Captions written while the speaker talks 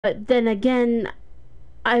But then again,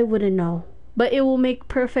 I wouldn't know. But it will make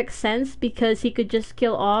perfect sense because he could just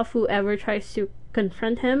kill off whoever tries to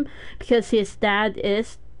confront him because his dad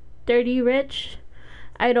is dirty rich.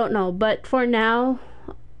 I don't know, but for now,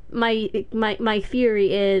 my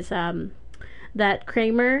theory is that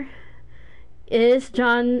Kramer is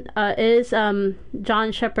John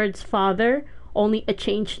Shepard's father, only a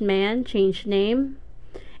changed man, changed name,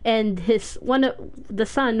 and his one of the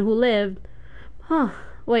son who lived. Huh?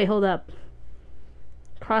 Wait, hold up.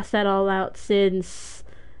 Cross that all out since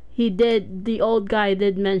the old guy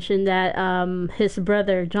did mention that his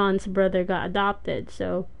brother, John's brother, got adopted.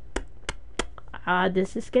 So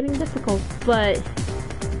this is getting difficult, but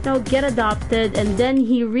no, get adopted, and then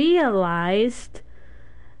he realized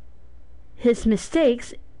his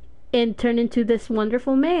mistakes and turned into this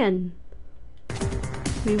wonderful man.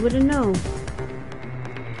 We wouldn't know.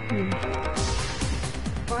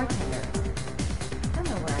 Bartender, I don't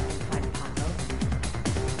know where I can find Paco.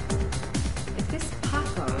 If this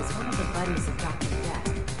Paco is one of the buddies of Dr. Death,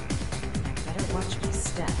 I better watch my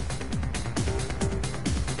step.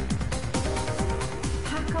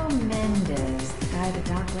 Paco Mendez, the guy the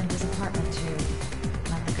doc lent his apartment to.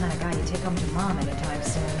 Not the kind of guy you take home to mom anytime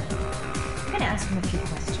soon. I'm gonna ask him a few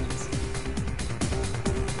questions.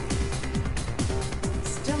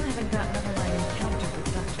 Still haven't gotten over my encounter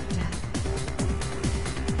with Dr. Death.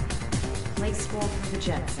 Place wall for the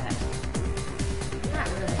jet set. Not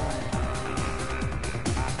really one.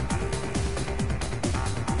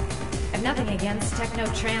 I've nothing against techno,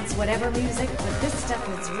 trance, whatever music, but this stuff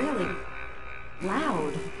is really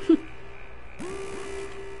loud.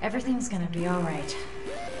 Everything's gonna be alright.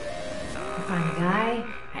 I find a guy,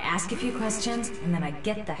 I ask a few questions, and then I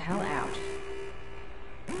get the hell out.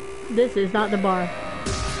 This is not the bar.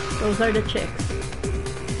 Those are the chicks.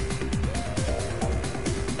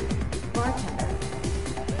 Bartender.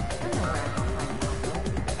 I know where I can find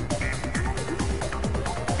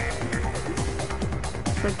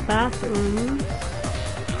Paco. Quick bathroom.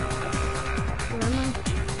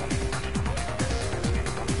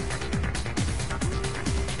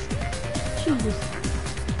 Jesus.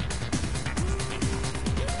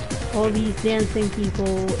 All these dancing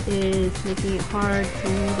people is making it hard for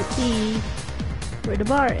me to see where the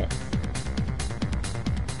bar is.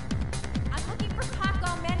 I'm looking for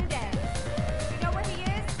Paco Mendez. You know where he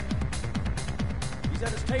is? He's at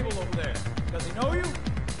his table over there. Does he know you?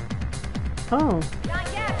 Oh.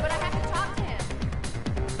 Not yet, but I have to talk to him.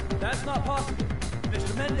 That's not possible.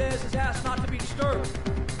 Mr. Mendez has asked not to be disturbed.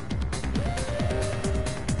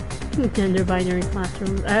 Gender binary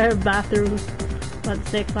classrooms, bathrooms. Let's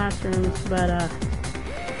say classrooms, but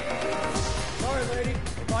Sorry, lady.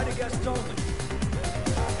 Invited guests only.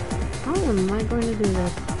 how am I going to do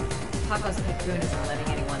this? Paco's Picoon isn't letting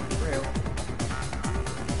anyone through.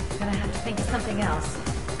 Gonna have to think of something else.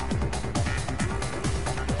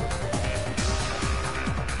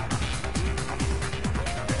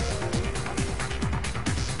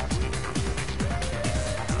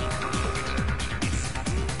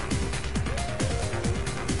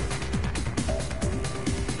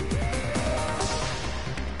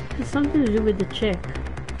 It's something to do with the chick.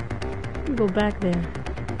 Go back there.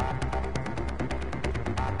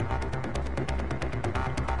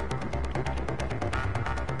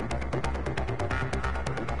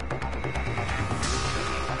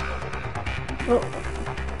 Oh,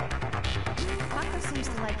 Paco seems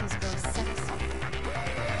to like his girls sexy.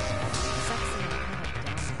 Sexy and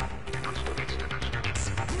kind of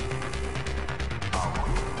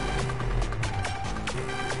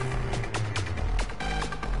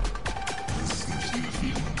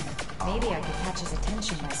Maybe I could catch his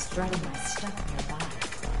attention by strutting my stuff nearby.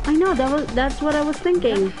 I know that's what I was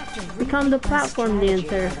thinking. Have to Become the rethink my platform strategy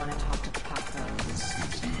dancer. if I want to talk to Paco.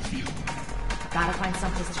 Gotta find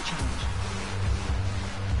something to change.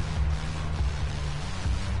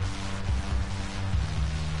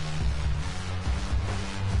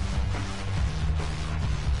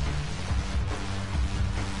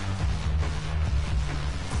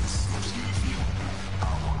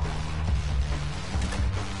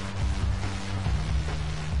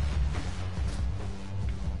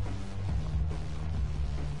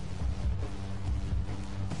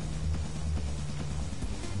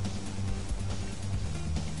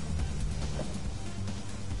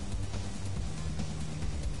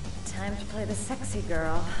 Time to play the sexy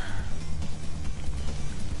girl.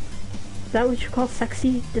 Is that what you call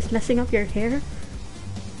sexy? Just messing up your hair?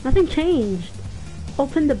 Nothing changed.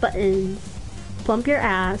 Open the buttons, plump your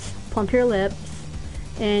ass, plump your lips,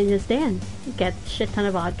 and just dance. Get a shit ton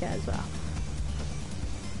of vodka as well.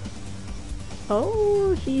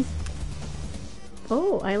 Oh, she's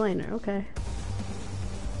Oh, eyeliner, okay.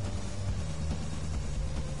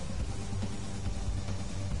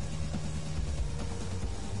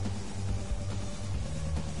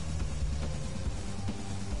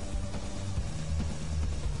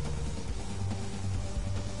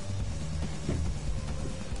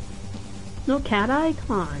 No cat eye?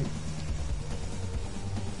 Come on.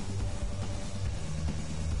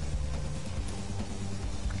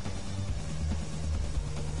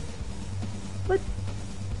 What?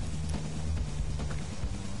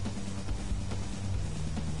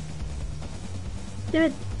 Damn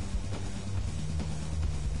it.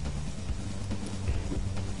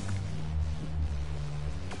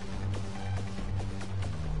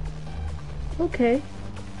 Okay.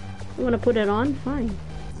 You wanna put it on? Fine.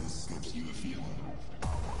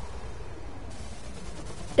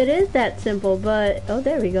 It is that simple, but oh,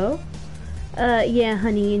 there we go. Yeah,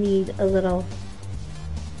 honey, you need a little.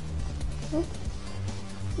 Oh.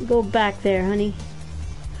 Go back there, honey.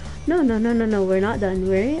 No, no, no, no, no. We're not done.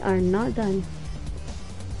 We are not done.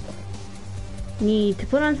 Need to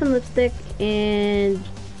put on some lipstick and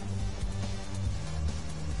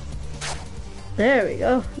there we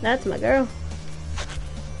go. That's my girl.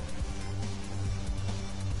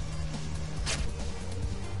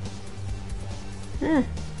 Huh.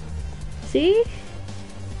 See?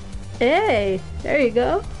 Hey, there you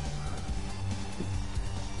go.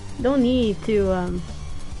 Don't need to,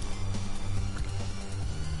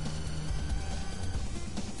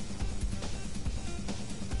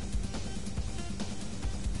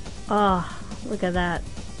 oh, look at that.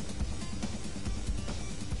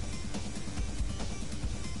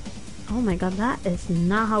 Oh my god, that is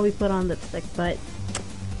not how we put on lipstick, but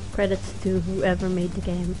credits to whoever made the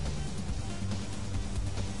game.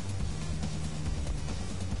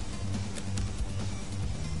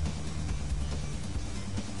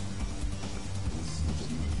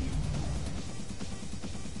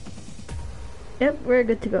 Yep, we're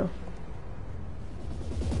good to go.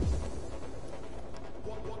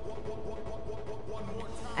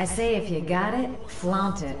 I say if you got it,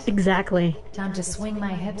 flaunt it. Exactly. Time to swing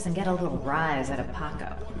my hips and get a little rise out of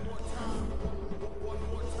Paco.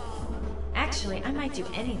 Actually, I might do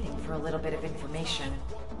anything for a little bit of information.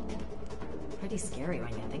 Pretty scary when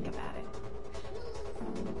you think about it.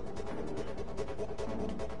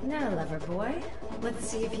 Now, lover boy, let's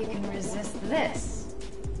see if you can resist this.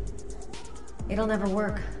 It'll never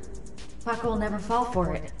work. Paco will never fall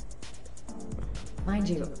for it. Mind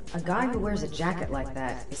you, a guy who wears a jacket like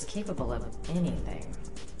that is capable of anything.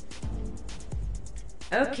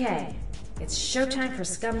 Okay, it's showtime for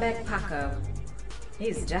scumbag Paco.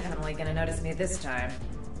 He's definitely gonna notice me this time.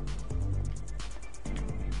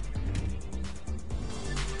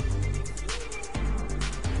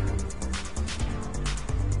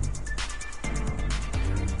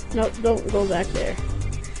 Nope, don't go back there.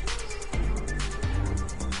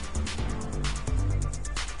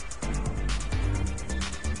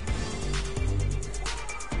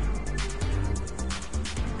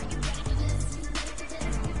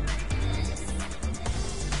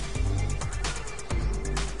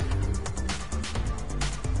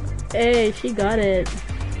 Hey, she got it.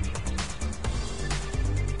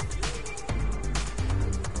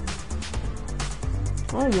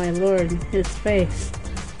 Oh my lord, his face.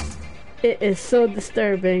 It is so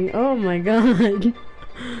disturbing. Oh my god.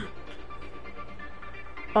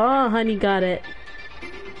 Oh, honey got it.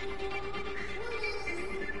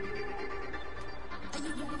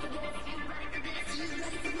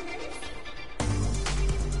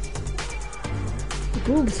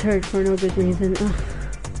 Boobs hurt for no good reason. Ugh.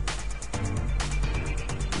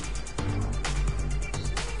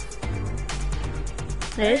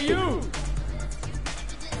 Hey, you!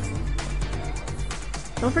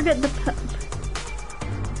 Don't forget the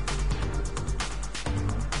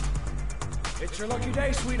It's your lucky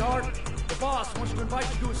day, sweetheart. The boss wants to invite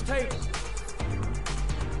you to his table.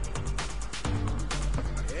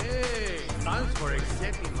 Hey, thanks for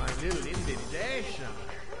accepting my little invitation.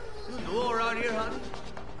 You know around here, honey?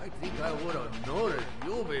 I think I would have noticed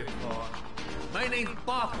you before. My name's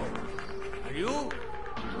Paco. Are you?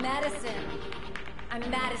 Madison. I'm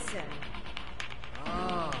Madison.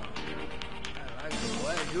 Ah, I like the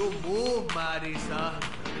way you move, Marisa.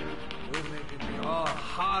 You're making me all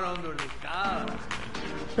hot under the collar.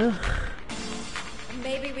 ugh.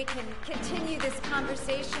 Maybe we can continue this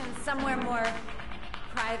conversation somewhere more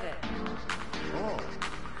private. Oh,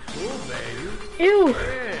 cool, baby. Ew.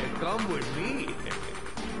 Hey, come with me.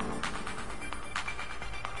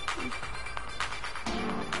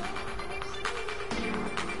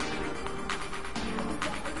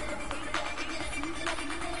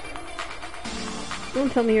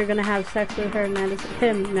 Don't tell me you're gonna have sex with her, Madison.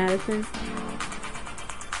 Him, Madison.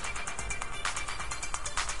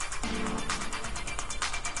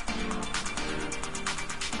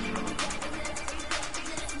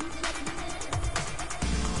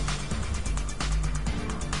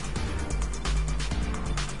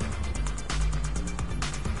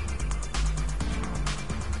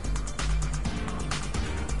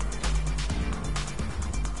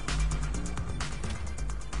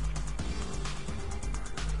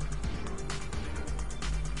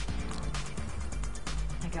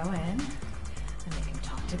 Go in, and they can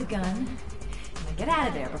talk to the gun, and I get out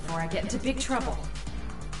of there before I get into big trouble.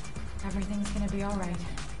 Everything's gonna be alright.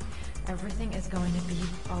 Everything is going to be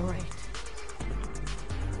alright.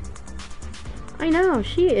 I know,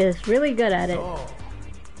 she is really good at it. So,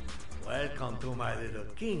 welcome to my little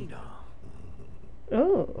kingdom.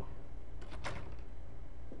 Oh.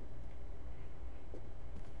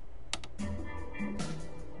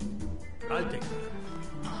 I'll take that.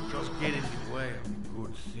 Just get in the way of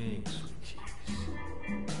good things, sweet cheeks.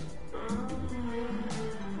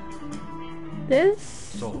 This?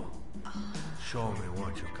 So, show me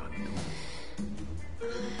what you can do.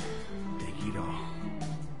 Take it all.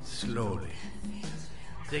 Slowly.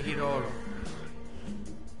 Take it all.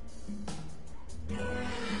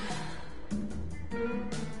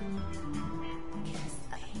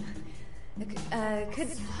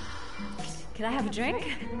 Could I have a drink?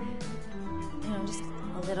 You know, just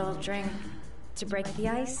a little drink to break the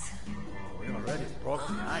ice. We already broke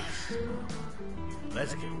the ice.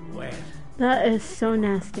 Let's get wet. That is so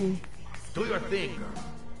nasty. Do your thing, girl.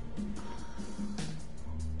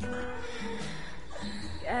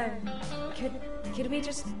 Could we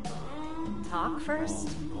just talk first?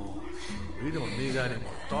 No, we don't need any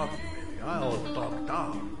more talking, baby. I all talked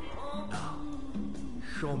out. Now,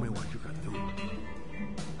 show me what you can do.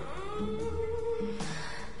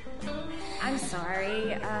 I'm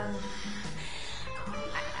sorry. I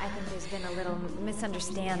think there's been a little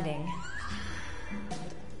misunderstanding.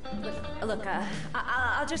 Look,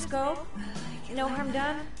 I'll just go. No harm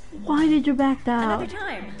done. Why did you back Another out?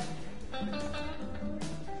 time.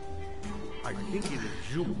 I think it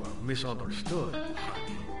is you who have misunderstood.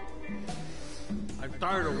 I'm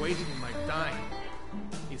tired of wasting my time.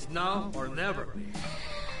 It's now or never, baby.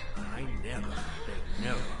 I never take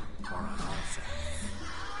never for an answer.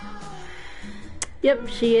 Yep,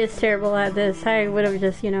 she is terrible at this. I would have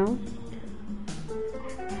just, you know,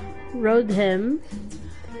 rode him.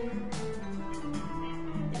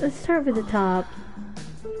 Let's start with the top.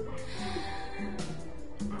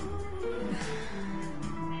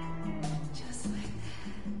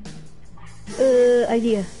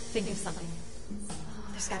 Idea. Think of something.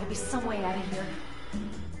 There's got to be some way out of here.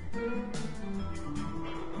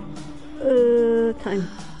 Time.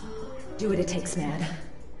 Do what it takes, Mad.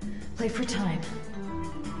 Play for time.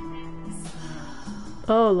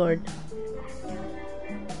 Oh, Lord.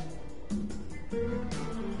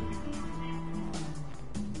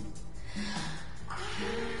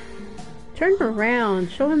 Turn around.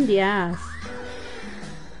 Show him the ass.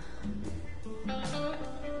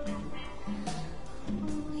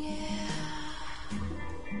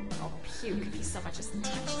 I'll puke if he so much as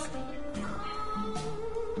touches me.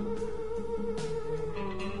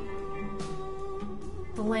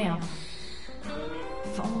 The lamp.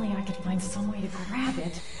 If only I could find some way to grab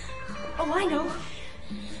it. Oh, I know.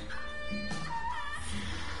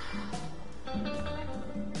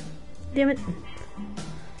 Damn it.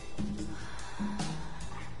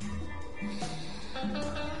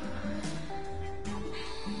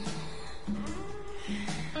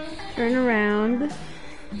 Turn around.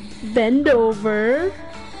 Bend over.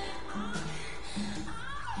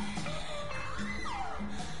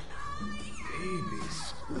 Baby,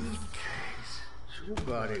 sweet case. You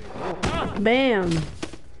got it. Bam.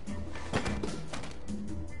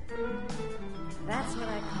 That's what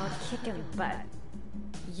I call kicking butt.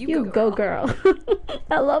 You go, girl.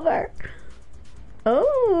 I love her.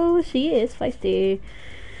 Oh, she is feisty.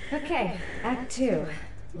 Okay, Act 2.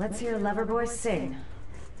 Let's hear Loverboy sing.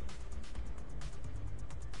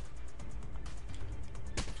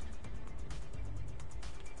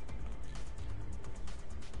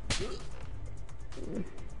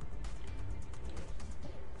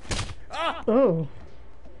 Oh.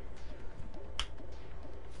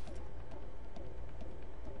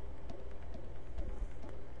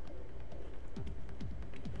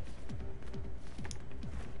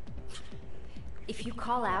 If you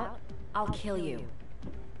call out, I'll kill you.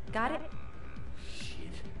 Got it? Shit.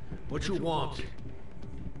 What you want? A You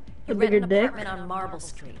rent bigger an dick? apartment on Marble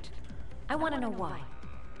Street. I want to know why.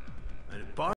 And